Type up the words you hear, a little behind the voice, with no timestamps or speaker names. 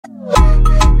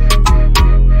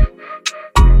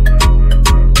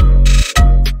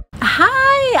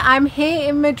I'm here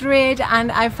in Madrid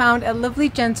and I found a lovely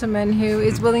gentleman who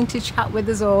is willing to chat with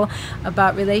us all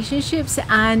about relationships.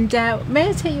 And may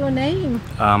I take your name?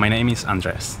 My name is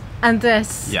Andres.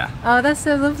 Andres. Yeah. Oh, that's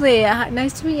so lovely.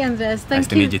 Nice to meet you, Andres. Nice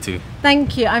to meet you too.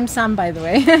 Thank you. I'm Sam, by the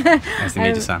way. Nice to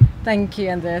meet you, Sam. Thank you,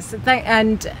 Andres.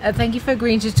 Thank you for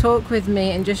agreeing to talk with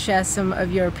me and just share some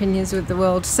of your opinions with the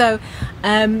world. So,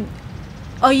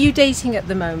 are you dating at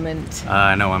the moment?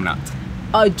 No, I'm not.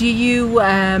 Do you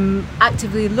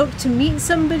actively look to meet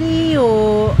somebody,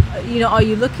 or are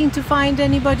you looking to find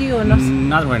anybody, or not?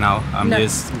 Not right now. I'm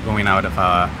just going out of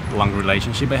a long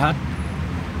relationship I had.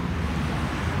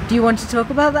 Do you want to talk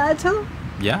about that at all?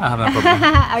 Yeah, I have no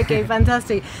problem. Okay,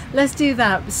 fantastic. Let's do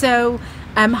that. So,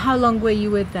 how long were you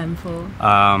with them for?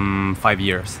 5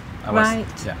 years. Right.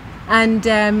 Yeah. And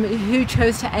who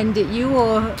chose to end it? You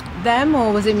or them,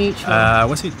 or was it mutual?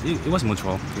 It was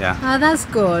mutual. Yeah. Oh, that's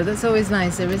good. That's always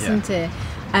nicer, isn't it?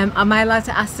 Am I allowed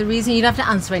to ask the reason? You don't have to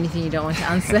answer anything you don't want to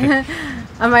answer.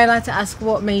 Am I allowed to ask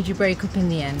what made you break up in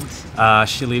the end?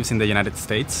 She lives in the United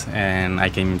States and I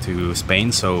came to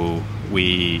Spain, so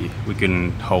we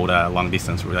couldn't hold a long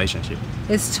distance relationship.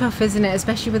 It's tough, isn't it?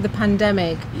 Especially with the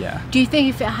pandemic. Yeah. Do you think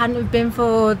if it hadn't have been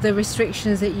for the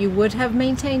restrictions that you would have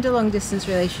maintained a long distance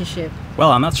relationship?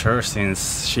 Well, I'm not sure,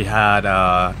 since she had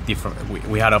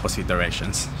we had opposite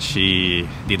directions. She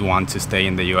did want to stay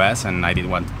in the US and I did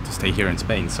want to stay here in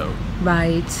Spain, so.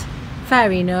 Right.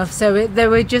 Fair enough. So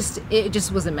it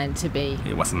just wasn't meant to be.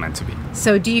 It wasn't meant to be.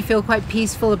 So do you feel quite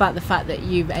peaceful about the fact that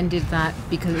you've ended that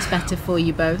because it's better for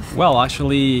you both? Well,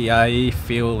 actually, I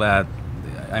feel that,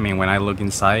 when I look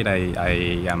inside,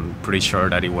 I am pretty sure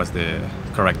that it was the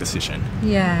correct decision.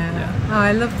 Yeah. Oh,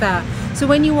 I love that. So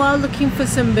when you are looking for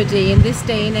somebody in this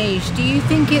day and age, do you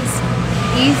think it's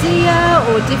easier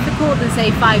or difficult than,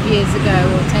 say, 5 years ago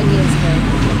or 10 years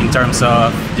ago? In terms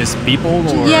of just people,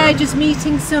 or? Yeah, just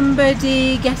meeting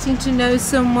somebody, getting to know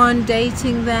someone,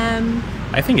 dating them.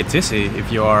 I think it's easy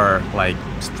if you are like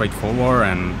straightforward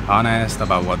and honest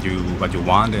about what you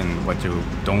want and what you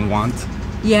don't want.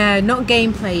 Yeah, not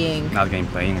game playing. Not game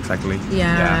playing, exactly.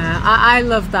 Yeah. I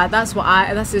love that. That's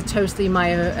totally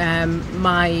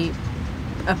my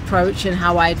approach and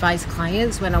how I advise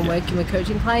clients when I'm working with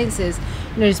coaching clients is,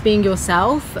 just being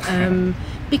yourself.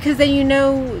 Because then you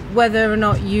know whether or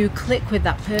not you click with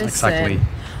that person. Exactly.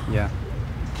 Yeah.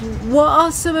 What are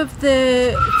some of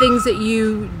the things that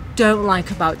you don't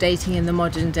like about dating in the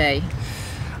modern day?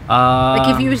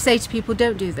 Like if you would say to people,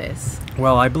 don't do this.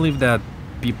 Well, I believe that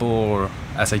people,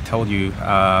 as I told you,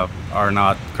 are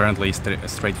not currently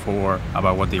straightforward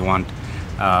about what they want.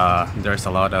 There's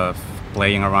a lot of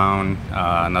playing around,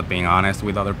 not being honest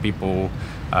with other people,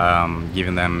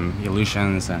 giving them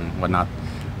illusions and whatnot.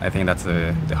 I think that's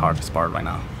the hardest part right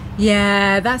now.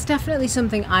 Yeah, that's definitely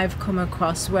something I've come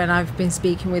across when I've been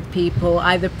speaking with people,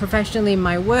 either professionally in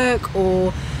my work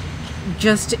or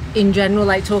just in general,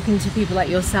 like talking to people like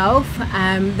yourself.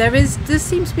 There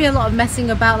seems to be a lot of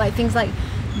messing about, like things like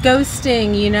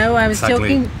ghosting, I was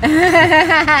talking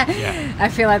Yeah. I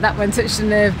feel like that one touched a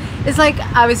nerve. It's like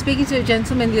I was speaking to a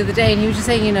gentleman the other day and he was just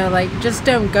saying, just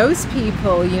don't ghost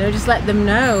people, just let them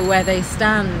know where they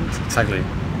stand. Exactly.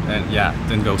 And yeah,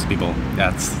 don't ghost people.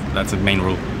 That's the main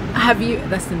rule.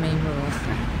 That's the main rule.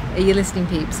 Are you listening,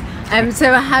 peeps?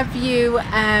 So have you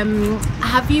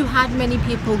had many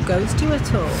people ghost you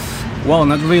at all? Well,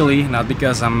 not really, not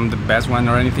because I'm the best one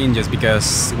or anything, just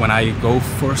because when I go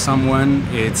for someone,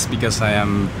 it's because I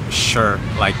am sure,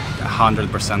 like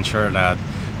 100% sure that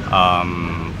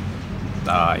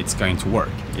it's going to work.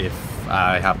 If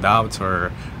I have doubts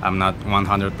or I'm not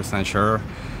 100% sure,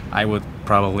 I would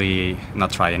probably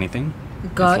not try anything.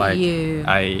 Got you.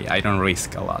 I don't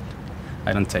risk a lot.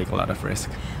 I don't take a lot of risk.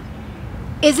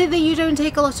 Is it that you don't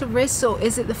take a lot of risks, or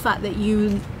is it the fact that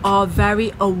you are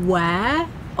very aware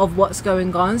of what's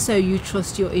going on, so you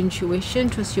trust your intuition,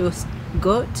 trust your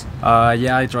gut?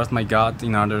 Yeah, I trust my gut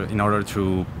in order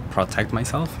to protect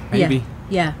myself, maybe.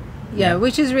 Yeah,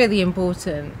 which is really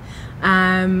important.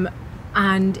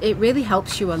 And it really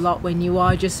helps you a lot when you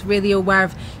are just really aware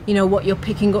of, what you're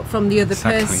picking up from the other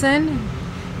person.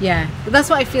 Yeah, but that's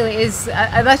what I feel it is.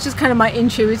 That's just kind of my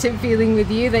intuitive feeling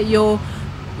with you, that you're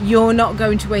not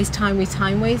going to waste time with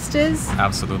time wasters.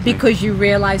 Absolutely. Because you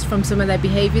realize from some of their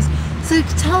behaviors. So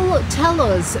tell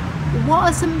us, what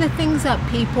are some of the things that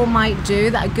people might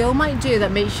do, that a girl might do,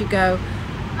 that makes you go,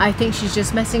 I think she's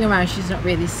just messing around, she's not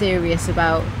really serious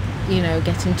about,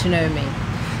 getting to know me?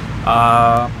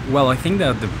 Well, I think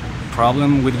that the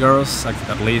problem with girls,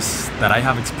 at least that I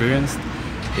have experienced,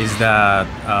 is that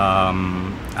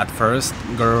at first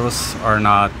girls are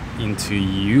not into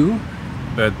you,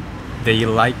 but they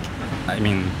like,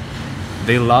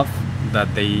 they love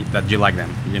that you like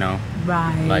them, you know.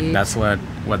 Right. Like that's what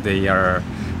they are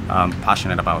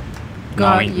passionate about.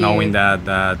 Got Knowing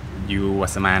that you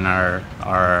as a man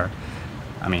are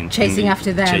I mean, chasing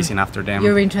after them. Chasing after them.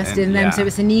 You're interested in them, yeah. so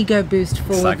it's an ego boost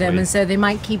for Exactly. them, and so they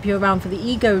might keep you around for the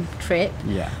ego trip,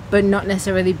 Yeah. but not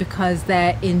necessarily because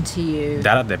they're into you.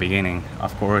 That at the beginning,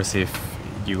 of course, if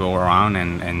you go around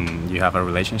and you have a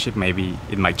relationship, maybe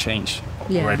it might change,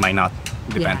 Yeah. or it might not.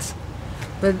 Depends. Yeah.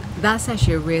 But that's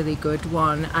actually a really good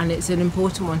one, and it's an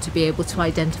important one to be able to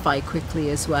identify quickly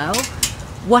as well.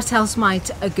 What else might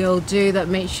a girl do that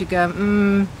makes you go,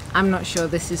 I'm not sure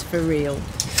this is for real?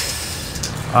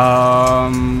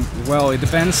 Well, it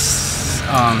depends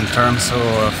in terms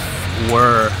of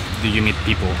where do you meet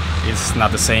people. It's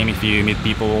not the same if you meet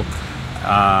people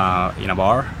in a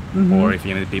bar, or if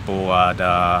you meet people at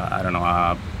I don't know,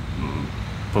 a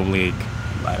public,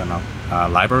 I don't know,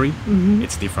 library.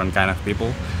 It's different kind of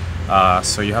people.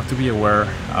 So you have to be aware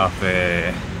of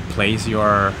the place you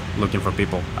are looking for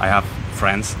people. I have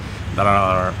friends that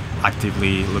are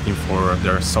actively looking for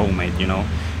their soulmate, you know,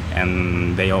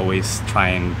 and they always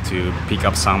trying to pick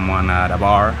up someone at a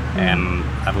bar, and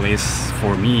at least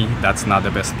for me that's not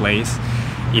the best place.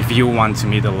 If you want to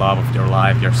meet the love of your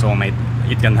life, your soulmate,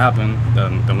 it can happen,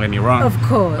 don't get me wrong, Of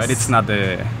course, but it's not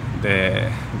the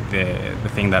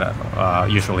thing that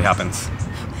usually happens.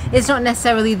 It's not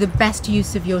necessarily the best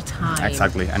use of your time.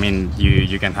 Exactly. I mean,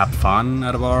 you can have fun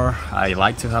at a bar. I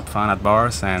like to have fun at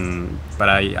bars, but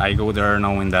I go there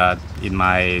knowing that it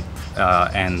might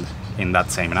end in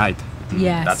that same night.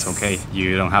 Yes. That's okay.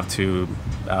 You don't have to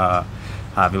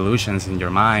have illusions in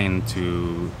your mind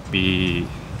to be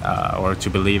or to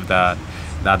believe that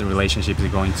that relationship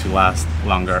is going to last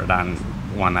longer than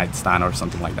one night stand or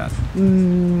something like that.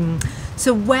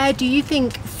 So where do you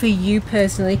think, for you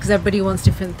personally, because everybody wants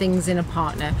different things in a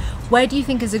partner, where do you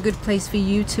think is a good place for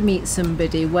you to meet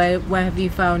somebody? Where have you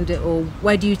found it, or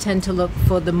where do you tend to look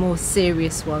for the more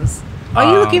serious ones? Are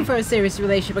you looking for a serious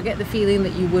relationship? I get the feeling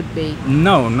that you would be.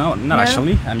 No, not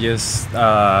actually. I'm just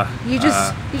You're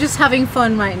just having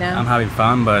fun right now. I'm having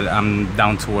fun, but I'm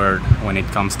down to earth when it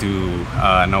comes to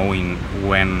knowing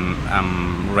when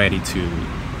I'm ready to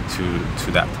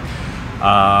that.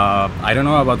 I don't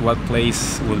know about what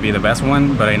place would be the best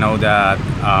one, but I know that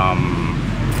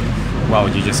well,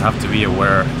 you just have to be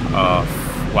aware of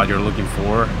what you're looking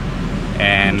for.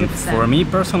 And 100%. For me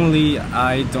personally,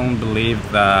 I don't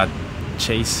believe that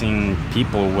chasing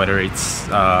people, whether it's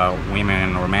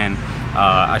women or men,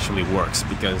 actually works,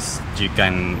 because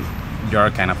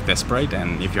you're kind of desperate,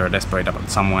 and if you're desperate about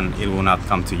someone, it will not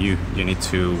come to you. You need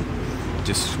to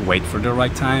just wait for the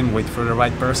right time, wait for the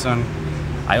right person.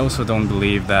 I also don't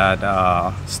believe that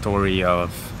story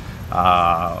of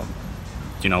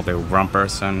the wrong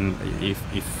person.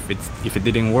 If it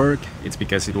didn't work, it's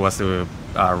because it was the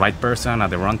right person at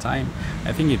the wrong time.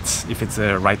 I think if it's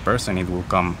the right person, it will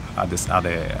come at the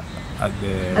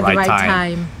right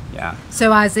time. Yeah.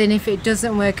 So as in, if it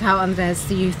doesn't work out, Andres,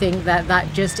 do you think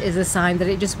that just is a sign that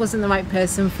it just wasn't the right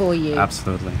person for you?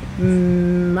 Absolutely.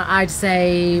 I'd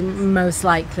say most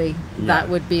likely that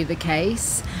would be the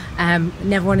case.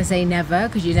 Never want to say never,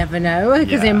 because you never know,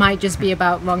 because it might just be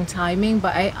about wrong timing.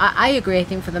 But I agree. I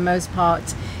think for the most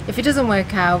part, if it doesn't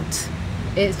work out,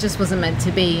 it just wasn't meant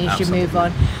to be. You should move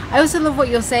on. I also love what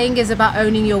you're saying is about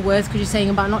owning your worth, because you're saying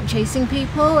about not chasing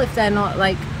people if they're not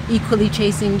like equally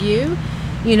chasing you.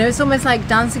 You know, it's almost like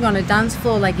dancing on a dance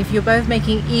floor. Like if you're both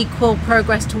making equal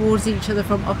progress towards each other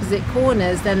from opposite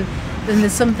corners, then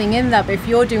there's something in that. But if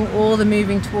you're doing all the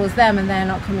moving towards them and they're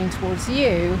not coming towards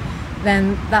you,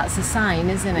 then that's a sign,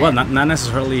 isn't it? Well, not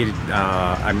necessarily.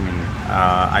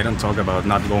 I don't talk about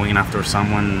not going after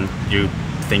someone you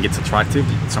think it's attractive,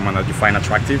 someone that you find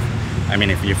attractive. I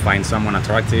mean, if you find someone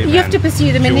attractive, you have to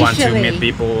pursue them you initially. want to meet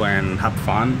people and have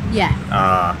fun.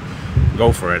 Yeah.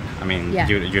 Go for it. I mean, Yeah.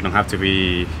 you don't have to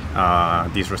be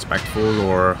disrespectful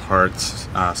or hurt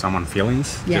someone's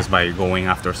feelings just by going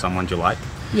after someone you like.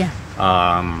 Yeah.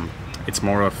 It's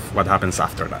more of what happens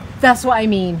after that. That's what I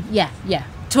mean. Yeah.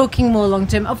 Talking more long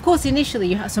term. Of course,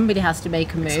 initially somebody has to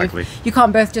make a move. Exactly. You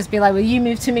can't both just be like, well, you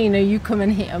move to me, no, you come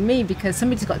and hit on me, because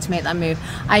somebody's got to make that move.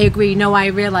 I agree. No, I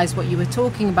realise what you were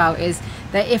talking about is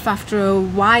that if after a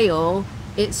while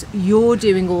it's you're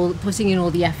putting in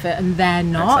all the effort and they're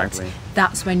not, Exactly.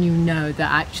 that's when you know that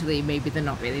actually maybe they're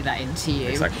not really that into you.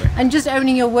 Exactly. And just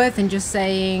owning your worth and just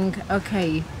saying,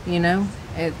 okay,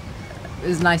 it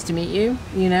was nice to meet you,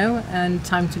 and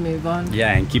time to move on.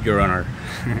 Yeah, and keep your honor.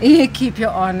 You keep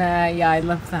your honor. Yeah, I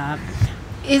love that.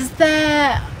 Is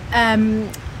there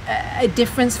a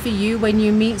difference for you when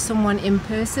you meet someone in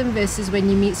person versus when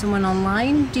you meet someone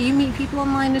online? Do you meet people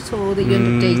online at all that you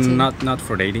end up dating? Not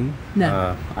for dating.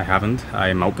 No. I haven't.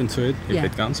 I'm open to it if Yeah.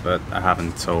 it comes, but I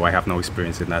haven't. So I have no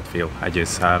experience in that field. I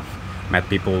just have met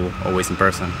people always in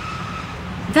person.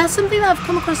 That's something that I've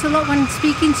come across a lot when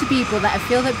speaking to people, that I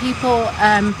feel that people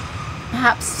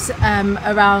perhaps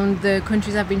around the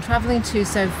countries I've been traveling to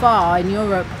so far in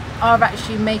Europe are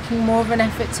actually making more of an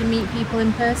effort to meet people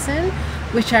in person,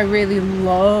 which I really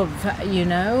love, you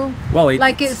know? Well,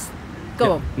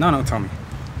 Go on. No, tell me.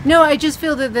 No, I just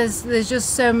feel that there's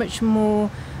just so much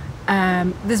more,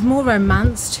 there's more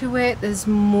romance to it, there's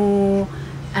more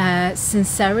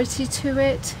sincerity to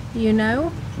it, you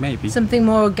know? Maybe. Something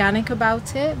more organic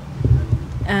about it.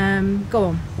 Go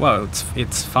on. Well,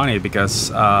 it's funny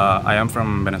because I am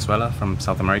from Venezuela, from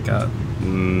South America.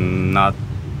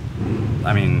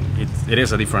 I mean, it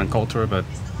is a different culture, but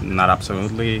not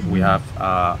absolutely. We have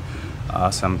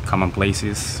some common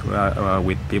places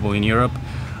with people in Europe.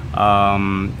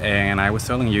 And I was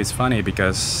telling you, it's funny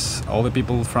because all the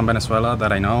people from Venezuela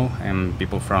that I know and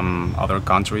people from other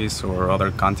countries or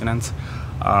other continents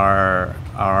are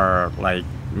like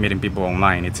meeting people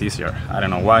online. It's easier. I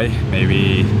don't know why.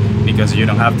 Maybe because you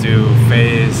don't have to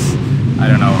face, I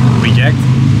don't know, reject,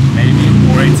 maybe,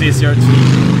 or it's easier to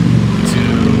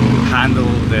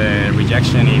handle the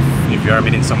rejection if you are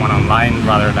meeting someone online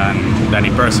rather than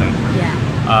in person. Yeah.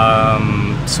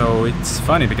 So it's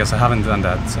funny because I haven't done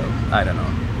that, so I don't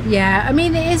know. Yeah, I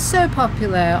mean, it is so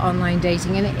popular, online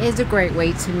dating, and it is a great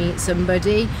way to meet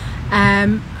somebody.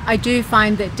 I do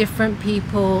find that different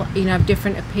people, you know, have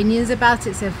different opinions about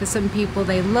it. So for some people,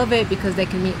 they love it because they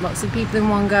can meet lots of people in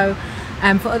one go.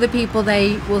 For other people,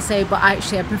 they will say, but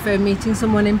actually I prefer meeting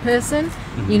someone in person,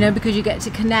 you know, because you get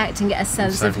to connect and get a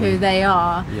sense of who they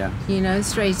are, you know,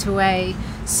 straight away.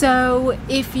 So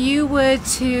if you were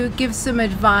to give some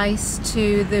advice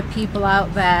to the people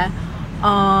out there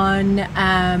on,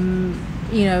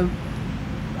 you know,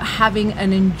 having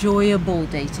an enjoyable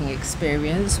dating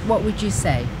experience, what would you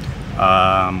say?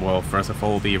 Well, first of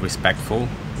all, be respectful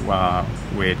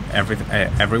with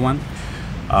everyone.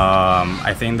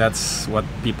 I think that's what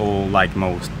people like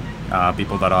most.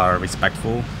 People that are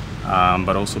respectful,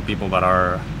 but also people that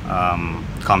are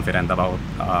confident about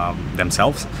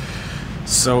themselves.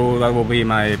 So that will be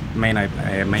my main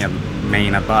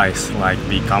advice. Like,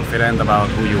 be confident about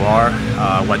who you are,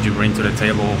 what you bring to the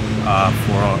table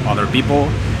for other people,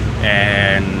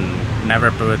 and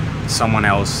never put someone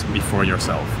else before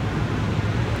yourself.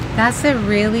 That's a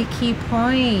really key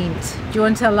point. Do you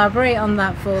want to elaborate on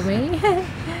that for me?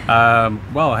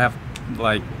 Well, I have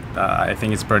I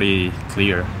think it's pretty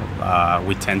clear.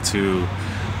 We tend to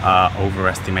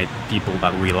overestimate people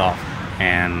that we love,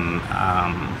 and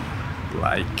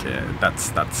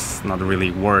that's not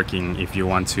really working if you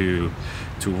want to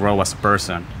grow as a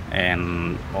person.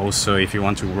 And also, if you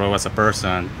want to grow as a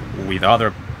person with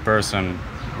other person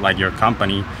like your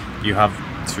company, you have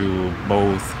to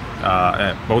both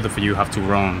of you have to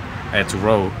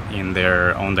row in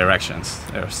their own directions.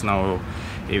 There's no,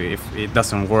 if it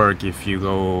doesn't work if you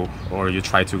go or you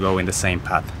try to go in the same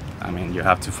path. I mean, you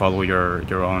have to follow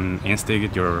your own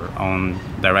instinct, your own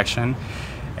direction,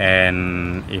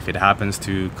 and if it happens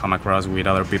to come across with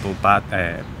other people's path,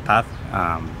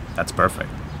 that's perfect.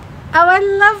 Oh, I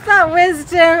love that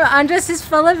wisdom. Andres is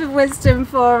full of wisdom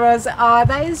for us. Oh,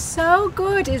 that is so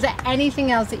good. Is there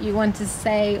anything else that you want to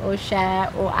say or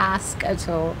share or ask at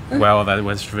all? Well, that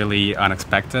was really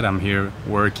unexpected. I'm here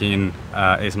working.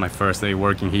 It's my first day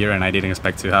working here, and I didn't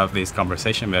expect to have this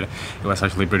conversation, but it was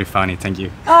actually pretty funny. Thank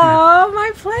you. Oh,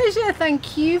 my pleasure.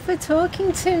 Thank you for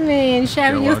talking to me and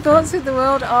sharing your thoughts with the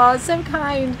world. Oh, so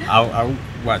kind. I'll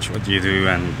watch what you do,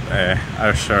 and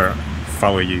I'll sure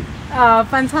follow you. Oh,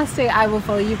 fantastic. I will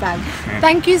follow you back.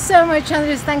 Thank you so much,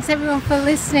 Andres. Thanks everyone for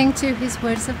listening to his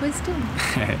words of wisdom.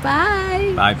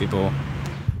 Bye. Bye, people.